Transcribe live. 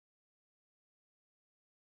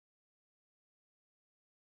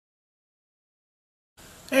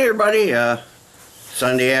Hey everybody,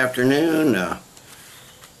 Sunday afternoon.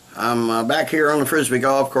 I'm back here on the Frisbee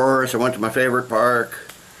golf course. I went to my favorite park,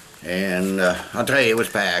 and I'll tell you, it was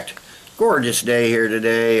packed. Gorgeous day here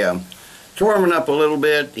today. It's warming up a little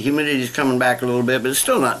bit. The humidity's coming back a little bit, but it's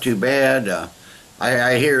still not too bad.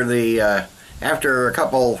 I hear after a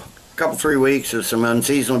couple 3 weeks of some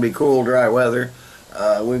unseasonably cool, dry weather,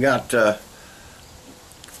 we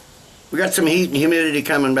got some heat and humidity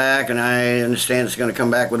coming back, and I understand it's going to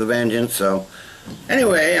come back with a vengeance. So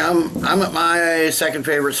anyway, I'm at my second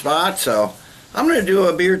favorite spot, so I'm going to do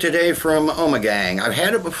a beer today from Ommegang. I've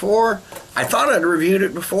had it before. I thought I'd reviewed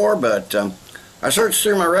it before, but I searched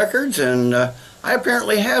through my records, and I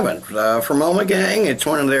apparently haven't. From Ommegang, it's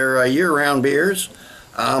one of their year-round beers.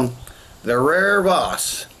 The Rare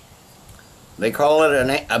Vos. They call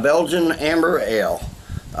it a Belgian amber ale.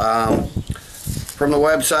 From the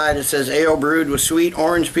website, it says ale brewed with sweet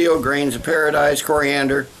orange peel, grains of paradise,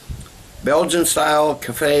 coriander, Belgian-style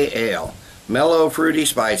café ale. Mellow, fruity,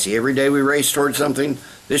 spicy. Every day we race towards something,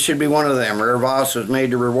 this should be one of them. Rare Vos was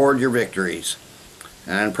made to reward your victories.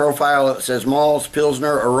 And profile, it says malts,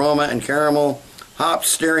 Pilsner, aroma, and caramel. Hops,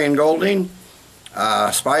 Styrian golding.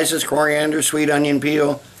 Spices, coriander, sweet onion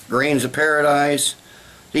peel, grains of paradise.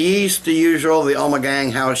 The yeast, the usual, the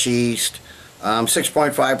Ommegang house yeast.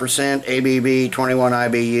 6.5% ABV, 21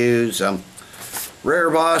 IBUs.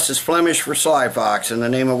 Rare Vos is Flemish for Sly Fox, and the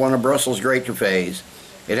name of one of Brussels' great cafes.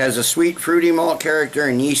 It has a sweet, fruity malt character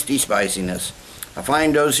and yeasty spiciness. A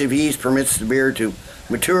fine dose of yeast permits the beer to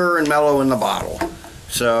mature and mellow in the bottle.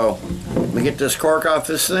 So, let me get this cork off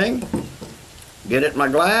this thing, get it in my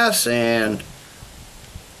glass, and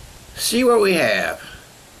see what we have.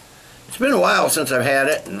 It's been a while since I've had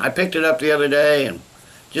it, and I picked it up the other day, and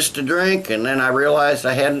just to drink, and then I realized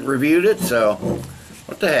I hadn't reviewed it, so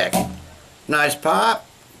what the heck. Nice pop,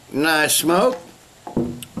 nice smoke,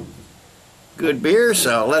 good beer.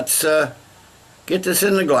 So let's get this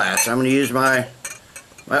in the glass. I'm going to use my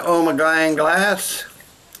Ommegang glass.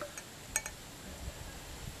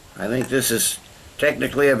 I think this is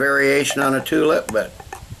technically a variation on a tulip, but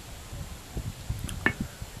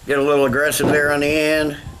get a little aggressive there on the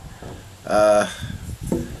end.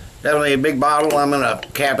 Definitely a big bottle. I'm going to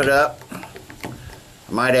cap it up.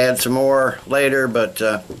 I might add some more later, but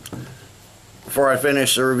before I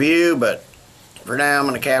finish the review, but for now I'm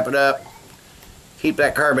going to cap it up. Keep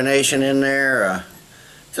that carbonation in there.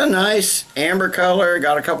 It's a nice amber color.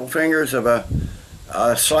 Got a couple fingers of a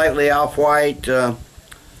slightly off-white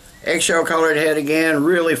eggshell colored head again.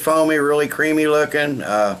 Really foamy, really creamy looking.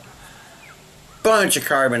 Bunch of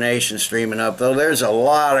carbonation streaming up, though. There's a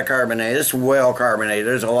lot of carbonate. It's well carbonated.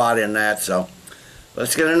 There's a lot in that, so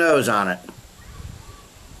let's get a nose on it.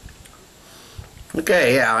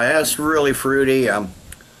 Okay, yeah, that's really fruity. A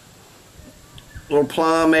little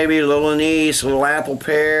plum, maybe a little anise, a little apple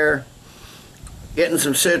pear. Getting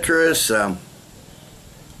some citrus. A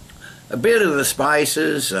bit of the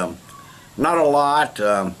spices. Not a lot.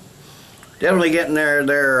 Definitely getting their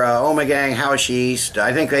Ommegang house yeast.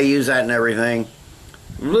 I think they use that in everything.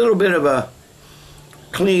 A little bit of a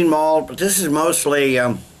clean malt, but this is mostly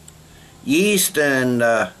yeast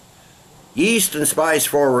and spice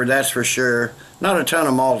forward, that's for sure. Not a ton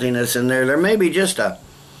of maltiness in there. There may be just a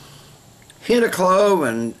hint of clove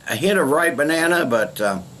and a hint of ripe banana, but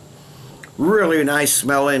really nice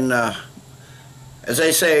smelling, as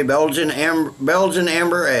they say, Belgian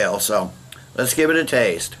amber ale. So let's give it a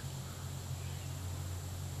taste.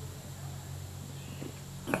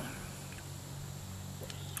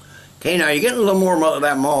 Okay, now you're getting a little more of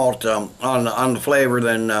that malt on the flavor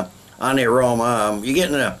than on the aroma. You're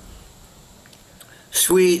getting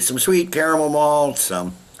some sweet caramel malt,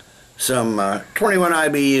 some 21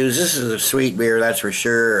 IBUs. This is a sweet beer, that's for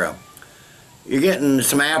sure. You're getting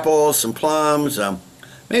some apples, some plums,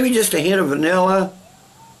 maybe just a hint of vanilla.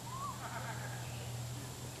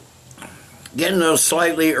 Getting those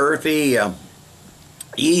slightly earthy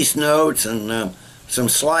yeast notes and some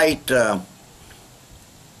slight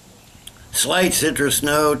citrus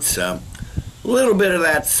notes, a little bit of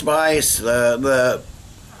that spice. The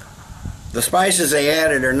spices they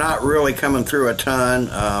added are not really coming through a ton.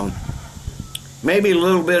 Maybe a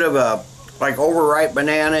little bit of a overripe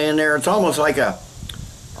banana in there. It's almost like a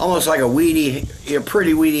weedy,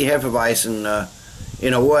 pretty weedy Hefeweizen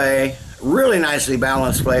in a way. Really nicely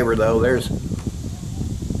balanced flavor though. There's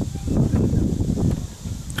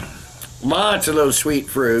lots of those sweet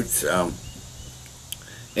fruits.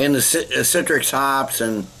 And the citrus hops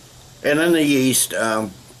and then the yeast.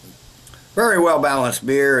 Very well balanced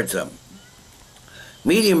beer. It's a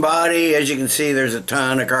medium body. As you can see, there's a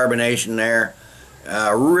ton of carbonation there.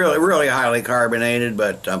 Really highly carbonated,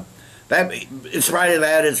 but that, in spite of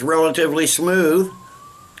that, it's relatively smooth.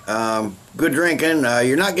 Good drinking.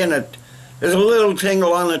 You're not getting there's a little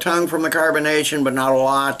tingle on the tongue from the carbonation, but not a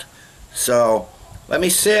lot. So let me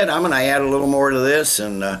sit. I'm going to add a little more to this,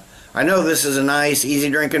 and I know this is a nice, easy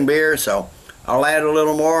drinking beer, so I'll add a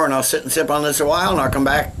little more, and I'll sit and sip on this a while, and I'll come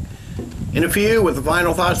back in a few with the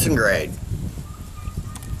final thoughts and grade.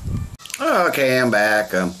 Okay, I'm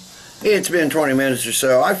back. It's been 20 minutes or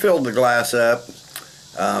so. I filled the glass up.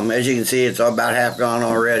 As you can see, it's about half gone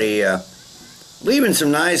already. Leaving some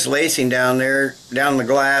nice lacing down there, down the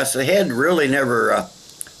glass. The head really never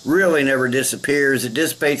disappears. It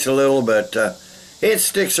dissipates a little, but it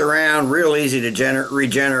sticks around. Real easy to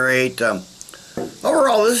regenerate.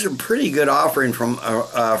 Overall, this is a pretty good offering from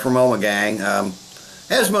Ommegang,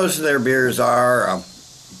 as most of their beers are.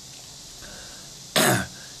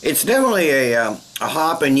 It's definitely a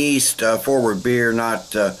hop and yeast forward beer. Not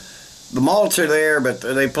the malts are there, but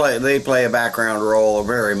they play a background role,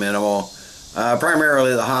 very minimal.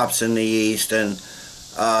 Primarily the hops and the yeast, and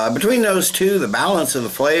between those two, the balance of the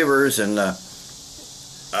flavors and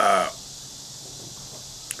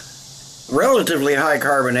relatively high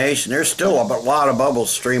carbonation. There's still a lot of bubbles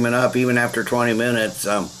streaming up even after 20 minutes.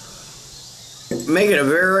 Make it a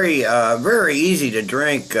very easy to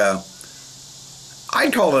drink.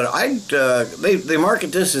 They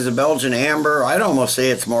market this as a Belgian amber. I'd almost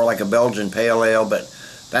say it's more like a Belgian pale ale, but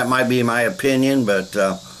that might be my opinion, but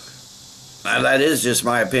that is just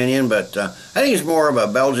my opinion. But I think it's more of a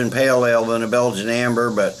Belgian pale ale than a Belgian amber,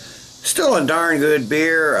 but still a darn good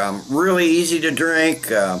beer. Really easy to drink,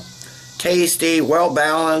 tasty, well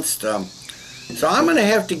balanced. So I'm going to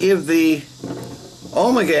have to give the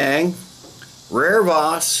Ommegang Rare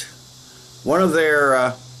Vos, one of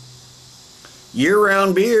their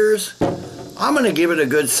year-round beers, I'm going to give it a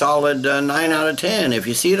good solid 9 out of 10. If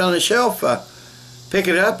you see it on the shelf, pick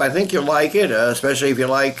it up. I think you'll like it, especially if you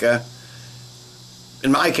like,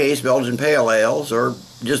 in my case, Belgian pale ales or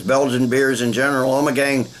just Belgian beers in general.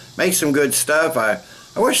 Ommegang makes some good stuff. I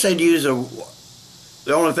wish they'd use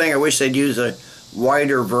the only thing I wish they'd use a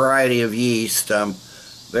wider variety of yeast. I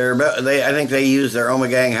think they use their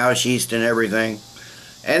Ommegang house yeast and everything,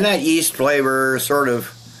 and that yeast flavor sort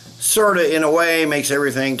of in a way makes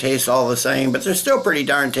everything taste all the same, but they're still pretty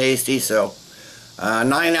darn tasty. So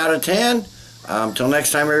 9 out of 10. Till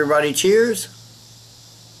next time, everybody, cheers.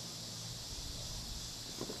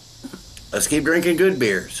 Let's keep drinking good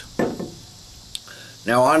beers.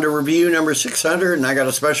 Now on to review number 600, and I got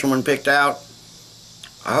a special one picked out.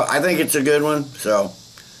 I think it's a good one, so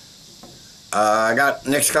I got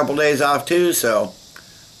next couple days off too, so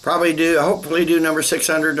hopefully do number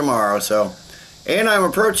 600 tomorrow. So, and I'm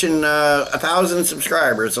approaching 1,000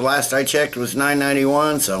 subscribers. The last I checked was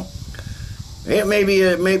 991, so it may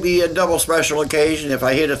be a double special occasion if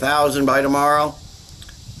I hit 1,000 by tomorrow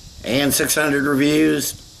and 600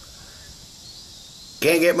 reviews.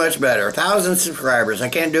 Can't get much better. 1,000 subscribers. I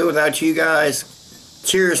can't do it without you guys.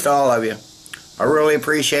 Cheers to all of you. I really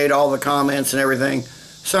appreciate all the comments and everything.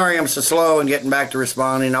 Sorry I'm so slow in getting back to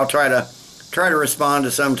responding. I'll try to respond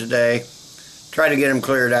to some today. Try to get them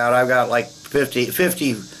cleared out. I've got like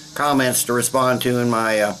 50 comments to respond to on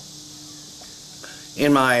my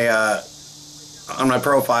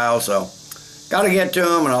profile, so got to get to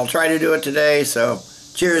them, and I'll try to do it today. So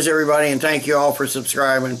cheers everybody, and thank you all for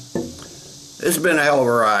subscribing. This has been a hell of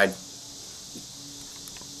a ride.